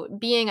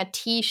 being a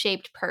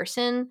T-shaped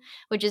person,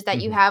 which is that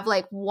you Mhm. have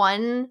like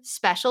one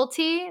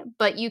specialty,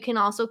 but you can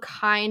also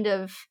kind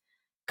of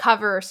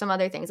cover some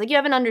other things. Like you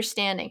have an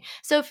understanding.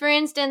 So for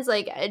instance,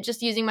 like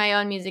just using my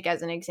own music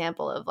as an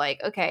example of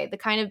like, okay, the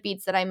kind of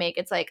beats that I make,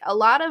 it's like a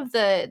lot of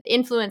the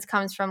influence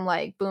comes from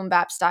like boom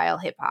bap style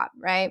hip hop,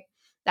 right?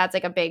 That's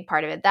like a big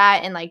part of it.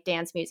 That and like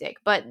dance music.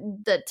 But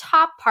the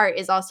top part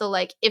is also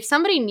like if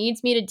somebody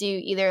needs me to do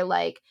either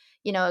like,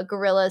 a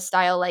guerrilla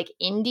style, like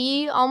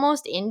indie,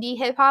 almost indie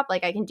hip hop,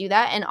 like I can do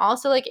that. And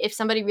also like if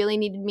somebody really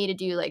needed me to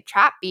do like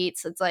trap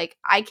beats, it's like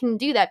I can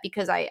do that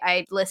because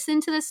I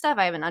listen to this stuff.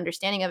 I have an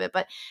understanding of it.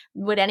 But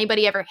would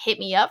anybody ever hit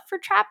me up for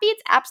trap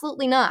beats?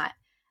 Absolutely not.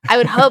 I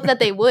would hope that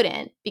they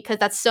wouldn't because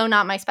that's so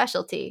not my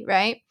specialty,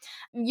 right?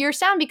 Your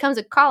sound becomes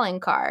a calling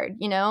card,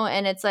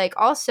 and it's like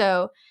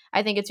also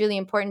I think it's really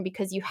important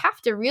because you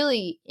have to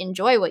really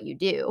enjoy what you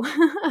do.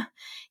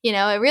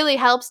 It really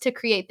helps to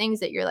create things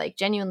that you're like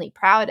genuinely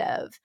proud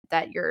of,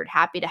 that you're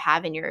happy to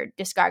have in your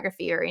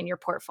discography or in your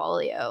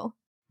portfolio.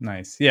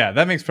 Nice. Yeah,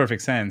 that makes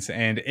perfect sense.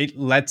 And it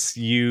lets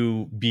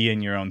you be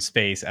in your own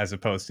space as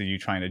opposed to you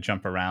trying to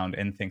jump around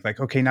and think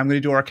like, okay, now I'm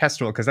going to do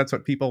orchestral because that's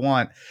what people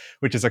want,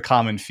 which is a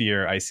common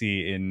fear I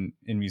see in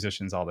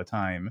musicians all the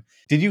time.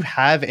 Did you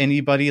have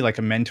anybody like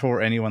a mentor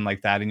or anyone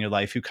like that in your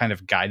life who kind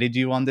of guided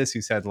you on this,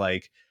 who said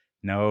like,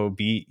 no,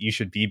 you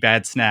should be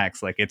Bad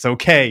Snacks. Like it's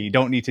okay. You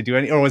don't need to do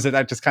any, or was it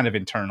that just kind of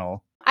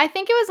internal? I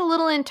think it was a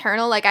little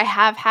internal. Like I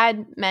have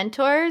had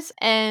mentors,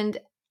 and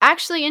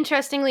actually,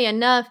 interestingly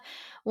enough,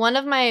 one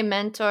of my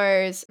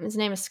mentors, his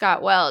name is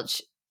Scott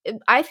Welch.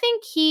 I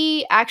think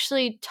he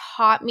actually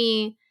taught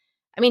me.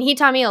 He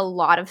taught me a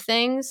lot of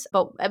things,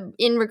 but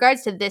in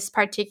regards to this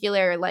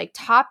particular like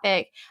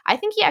topic, I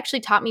think he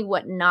actually taught me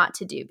what not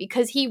to do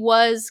because he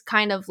was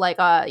kind of like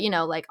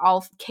like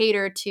I'll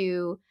cater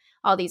to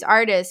all these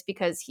artists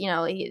because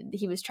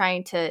he was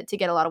trying to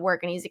get a lot of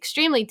work, and he's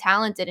extremely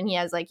talented, and he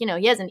has like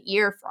he has an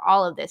ear for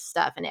all of this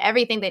stuff, and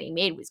everything that he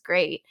made was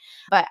great,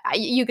 but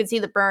you could see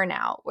the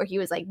burnout where he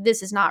was like,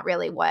 this is not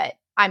really what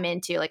I'm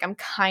into. Like I'm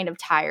kind of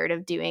tired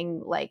of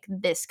doing like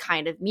this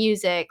kind of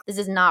music. This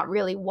is not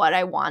really what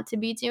I want to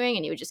be doing,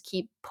 and he would just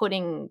keep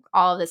putting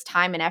all of this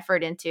time and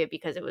effort into it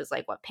because it was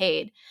like what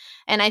paid.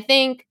 And I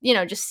think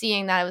just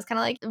seeing that, it was kind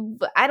of like,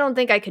 but I don't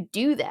think I could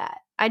do that.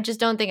 I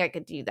just don't think I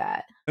could do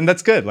that. And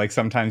that's good. Like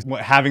sometimes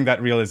having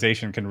that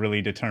realization can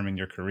really determine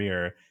your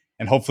career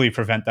and hopefully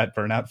prevent that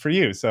burnout for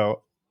you.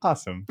 So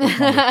awesome. That's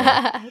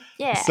wonderful.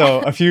 Yeah.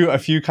 So a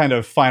few kind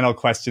of final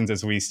questions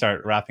as we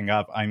start wrapping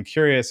up. I'm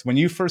curious, when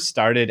you first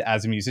started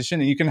as a musician,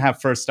 and you can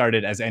have first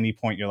started as any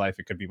point in your life,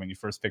 it could be when you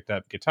first picked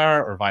up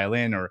guitar or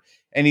violin or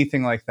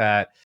anything like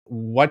that.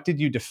 What did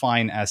you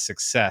define as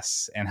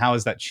success and how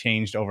has that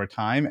changed over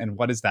time? And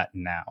what is that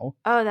now?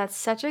 Oh, that's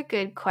such a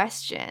good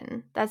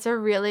question. That's a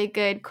really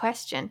good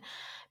question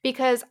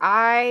because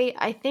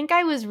I think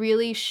I was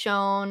really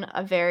shown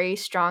a very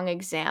strong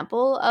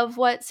example of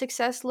what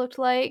success looked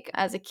like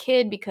as a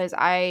kid because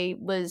I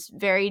was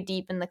very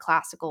deep in the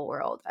classical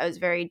world. I was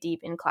very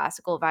deep in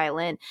classical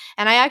violin.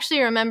 And I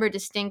actually remember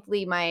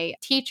distinctly my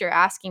teacher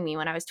asking me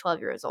when I was 12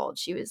 years old.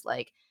 She was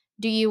like,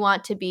 "Do you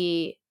want to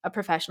be a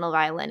professional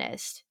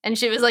violinist?" And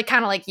she was like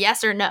kind of like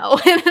yes or no.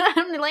 And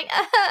I'm like,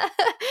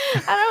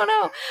 I don't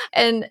know.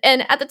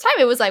 And at the time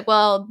it was like,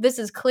 well, this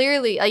is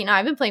clearly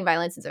I've been playing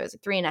violin since I was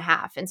like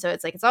 3.5, and so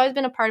it's like it's always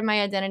been a part of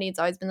my identity. It's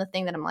always been the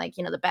thing that I'm like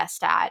the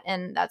best at,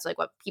 and that's like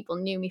what people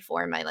knew me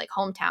for in my like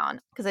hometown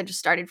because I just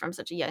started from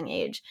such a young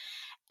age.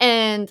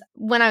 And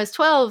when I was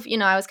 12,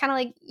 I was kind of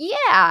like,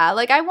 yeah,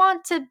 like I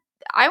want to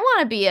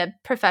be a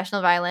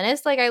professional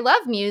violinist. Like I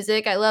love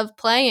music, I love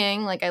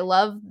playing, like I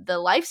love the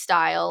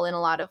lifestyle in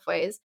a lot of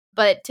ways.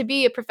 But to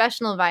be a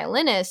professional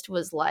violinist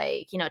was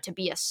like, to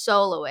be a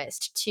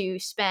soloist, to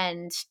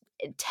spend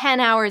 10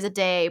 hours a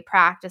day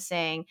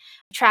practicing,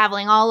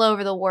 traveling all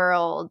over the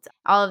world,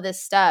 all of this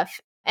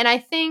stuff. And I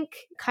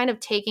think kind of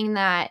taking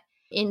that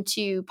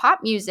into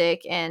pop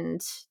music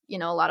and, a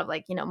lot of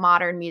like,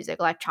 modern music,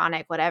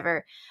 electronic,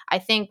 whatever, I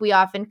think we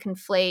often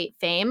conflate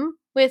fame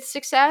with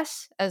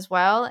success as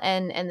well,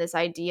 and this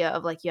idea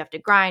of like you have to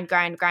grind,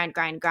 grind, grind,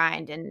 grind,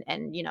 grind, and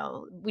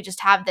we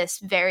just have this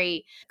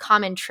very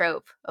common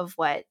trope of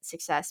what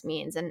success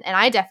means, and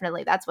I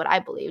definitely, that's what I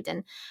believed.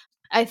 And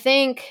I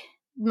think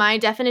my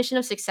definition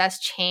of success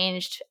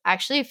changed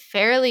actually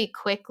fairly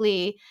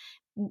quickly.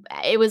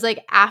 It was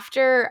like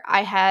after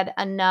I had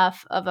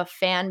enough of a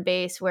fan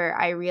base where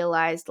I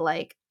realized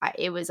like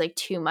it was like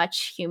too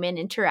much human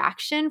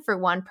interaction for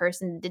one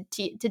person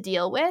to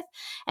deal with.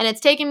 And it's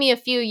taken me a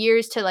few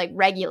years to like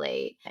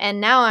regulate. And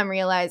now I'm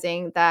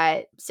realizing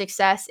that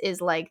success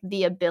is like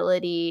the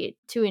ability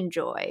to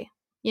enjoy,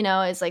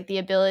 it's like the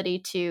ability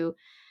to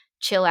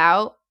chill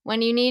out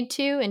when you need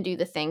to and do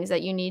the things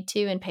that you need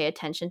to and pay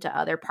attention to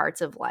other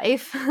parts of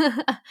life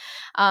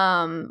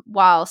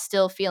while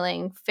still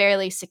feeling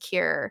fairly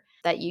secure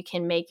that you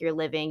can make your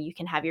living, you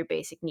can have your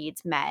basic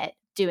needs met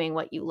doing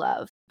what you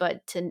love,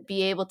 but to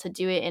be able to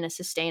do it in a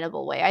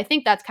sustainable way. I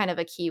think that's kind of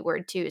a key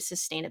word too, is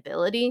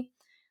sustainability.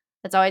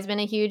 That's always been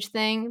a huge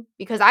thing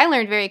because I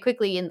learned very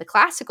quickly in the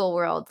classical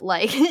world,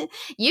 like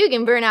you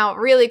can burn out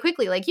really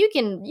quickly. Like you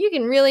can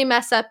really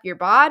mess up your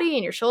body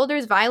and your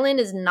shoulders. Violin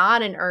is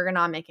not an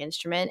ergonomic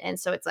instrument. And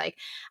so it's like,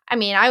 I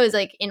mean, I was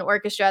like in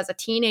orchestra as a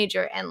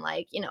teenager and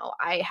like,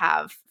 I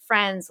have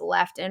friends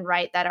left and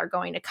right that are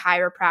going to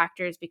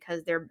chiropractors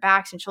because their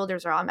backs and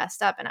shoulders are all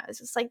messed up. And I was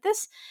just like,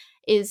 this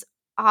is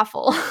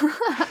awful.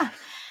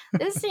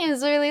 This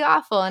seems really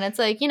awful. And it's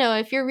like,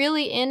 if you're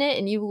really in it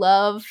and you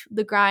love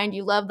the grind,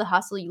 you love the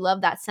hustle, you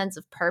love that sense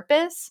of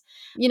purpose,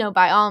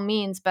 by all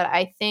means. But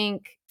I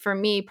think for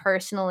me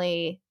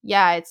personally,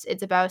 yeah,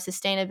 it's about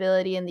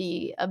sustainability and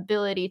the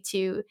ability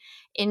to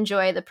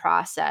enjoy the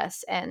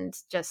process and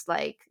just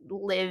like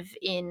live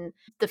in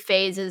the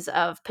phases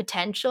of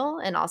potential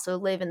and also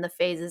live in the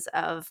phases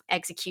of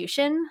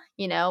execution,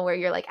 where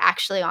you're like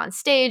actually on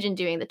stage and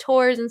doing the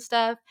tours and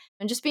stuff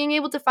and just being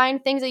able to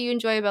find things that you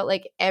enjoy about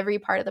like every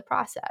part of the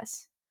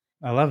process.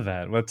 I love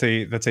that.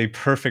 That's a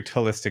perfect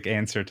holistic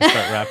answer to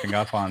start wrapping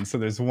up on. So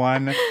there's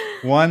one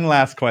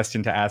last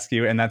question to ask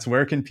you, and that's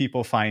where can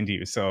people find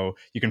you? So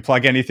you can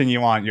plug anything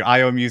you want, your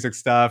IO music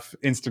stuff,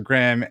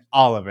 Instagram,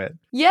 all of it.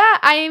 Yeah,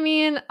 I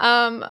mean,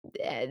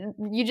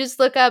 you just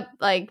look up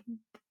like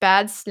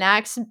Bad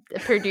Snacks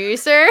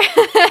producer.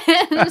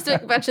 Just a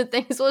bunch of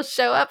things will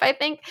show up. I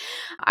think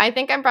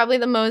I'm probably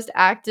the most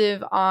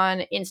active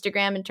on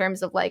Instagram in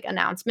terms of like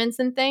announcements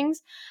and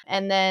things.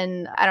 And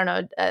then I don't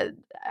know,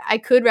 I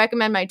could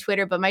recommend my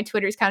Twitter, but my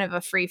Twitter is kind of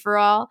a free for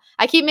all.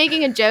 I keep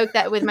making a joke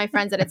that with my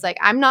friends that it's like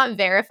I'm not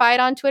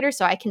verified on Twitter,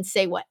 so I can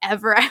say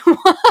whatever I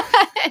want.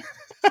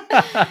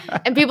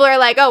 And people are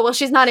like, "Oh, well,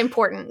 she's not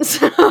important."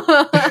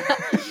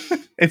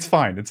 It's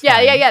fine. It's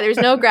fine. Yeah. There's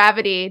no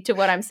gravity to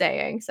what I'm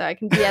saying, so I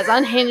can be as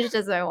unhinged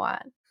as I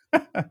want.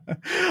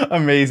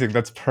 Amazing.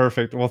 That's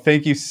perfect. Well,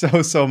 thank you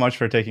so much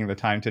for taking the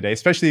time today,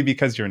 especially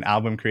because you're in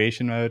album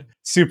creation mode.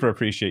 Super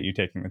appreciate you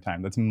taking the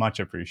time. That's much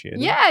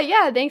appreciated.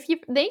 Yeah. Thank you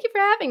for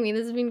having me.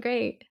 This has been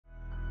great.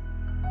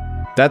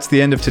 That's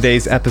the end of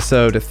today's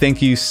episode.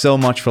 Thank you so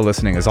much for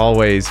listening as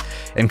always.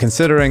 And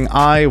considering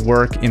I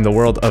work in the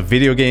world of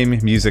video game,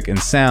 music, and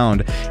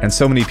sound, and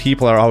so many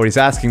people are always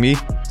asking me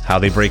how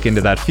they break into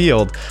that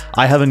field,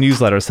 I have a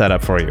newsletter set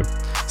up for you.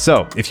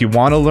 So if you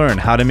want to learn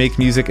how to make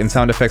music and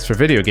sound effects for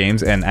video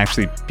games and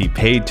actually be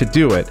paid to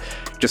do it,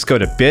 just go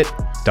to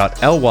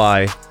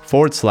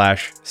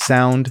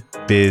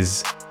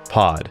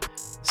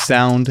bit.ly/soundbizpod.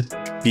 Sound,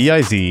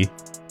 B-I-Z,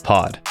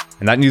 pod.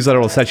 And that newsletter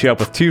will set you up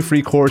with 2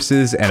 free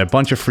courses and a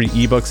bunch of free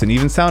ebooks and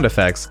even sound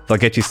effects that'll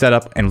get you set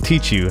up and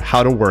teach you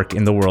how to work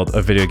in the world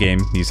of video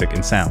game, music,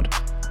 and sound.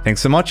 Thanks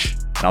so much,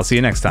 and I'll see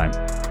you next time.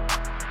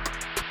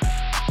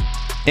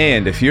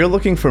 And if you're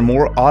looking for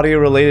more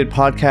audio-related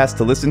podcasts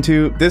to listen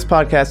to, this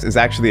podcast is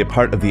actually a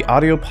part of the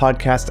Audio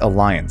Podcast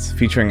Alliance,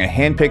 featuring a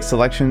hand-picked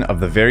selection of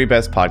the very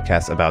best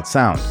podcasts about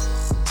sound.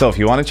 So if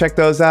you want to check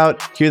those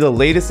out, hear the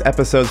latest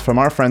episodes from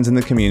our friends in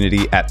the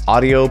community at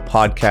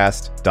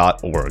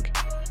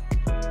audiopodcast.org.